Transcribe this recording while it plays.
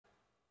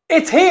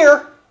It's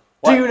here.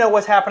 What? Do you know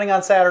what's happening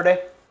on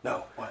Saturday?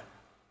 No, what?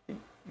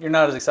 You're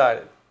not as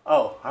excited.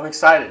 Oh, I'm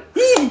excited.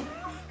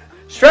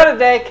 Shredded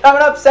Day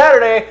coming up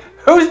Saturday.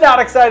 Who's not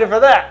excited for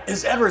that?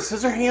 Is Edward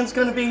Scissorhands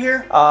going to be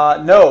here?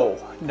 No.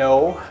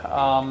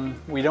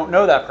 We don't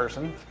know that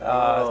person.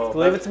 Oh, I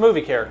believe it's a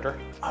movie character.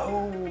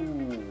 Oh.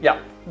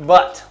 Yeah,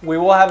 but we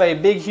will have a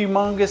big,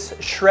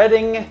 humongous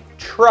shredding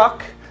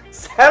truck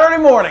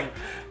Saturday morning,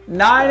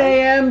 9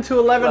 a.m. to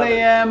 11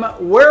 a.m.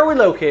 Where are we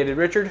located,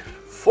 Richard?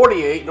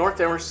 48 North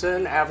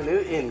Emerson Avenue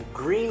in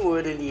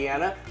Greenwood,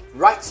 Indiana,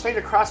 right straight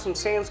across from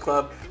Sam's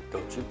Club.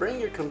 Don't you bring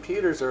your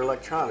computers or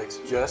electronics,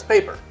 just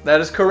paper.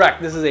 That is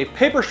correct. This is a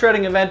paper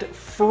shredding event,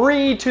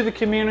 free to the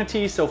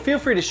community, so feel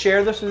free to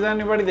share this with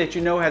anybody that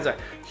you know has a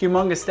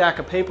humongous stack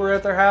of paper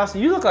at their house.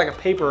 You look like a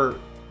paper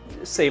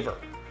saver.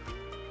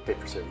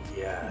 Paper saver,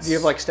 yes. Do you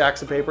have like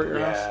stacks of paper at your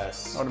house?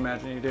 Yes. I would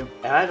imagine you do.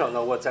 And I don't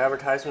know what's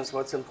advertisements,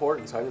 what's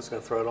important, so I'm just going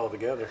to throw it all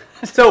together.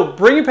 So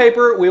bring your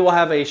paper. We will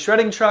have a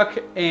shredding truck,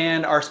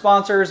 and our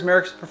sponsors,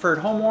 America's Preferred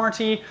Home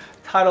Warranty,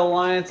 Title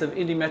Alliance of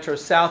Indy Metro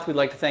South. We'd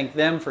like to thank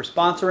them for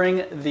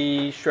sponsoring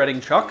the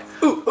shredding truck.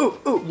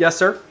 Ooh. Yes,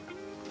 sir.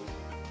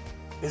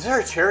 Is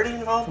there a charity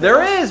involved?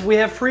 There is. We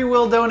have free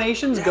will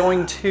donations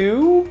going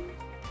to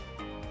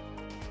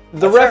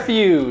the That's right.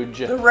 Refuge.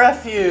 The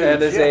Refuge.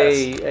 That is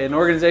yes. an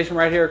organization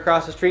right here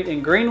across the street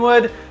in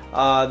Greenwood.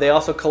 They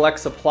also collect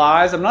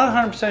supplies. I'm not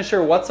 100%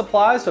 sure what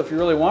supplies, so if you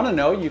really want to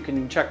know, you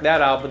can check that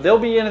out. But they'll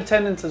be in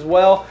attendance as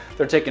well.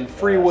 They're taking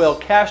free will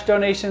cash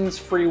donations,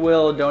 free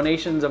will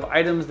donations of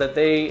items that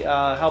they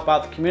help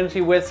out the community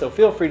with. So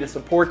feel free to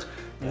support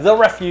the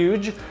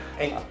Refuge.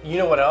 And you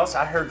know what else?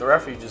 I heard the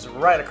Refuge is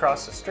right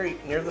across the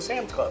street near the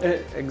Sam's Club.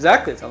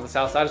 Exactly, it's on the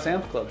south side of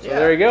Sam's Club. So Yeah.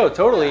 there you go,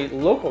 totally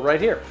local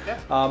right here. Yeah.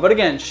 But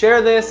again,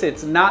 share this.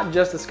 It's not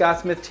just a Scott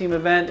Smith team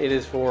event. It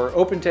is for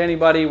open to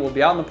anybody. We'll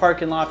be out in the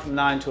parking lot from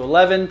 9 to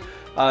 11,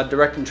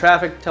 directing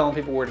traffic, telling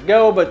people where to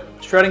go. But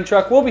shredding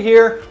truck will be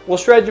here. We'll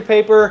shred your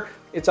paper.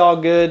 It's all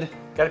good.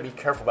 Got to be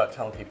careful about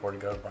telling people where to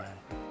go, Brian.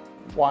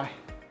 Why?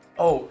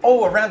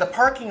 Oh, around the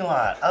parking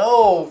lot.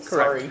 Oh,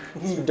 sorry.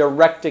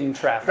 Directing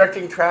traffic.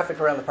 Directing traffic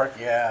around the park.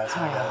 Yes,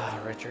 I got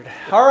it. Richard.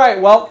 All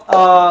right, well,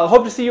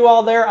 hope to see you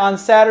all there on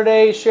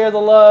Saturday. Share the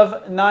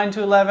love, 9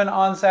 to 11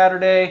 on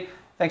Saturday.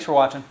 Thanks for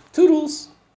watching. Toodles.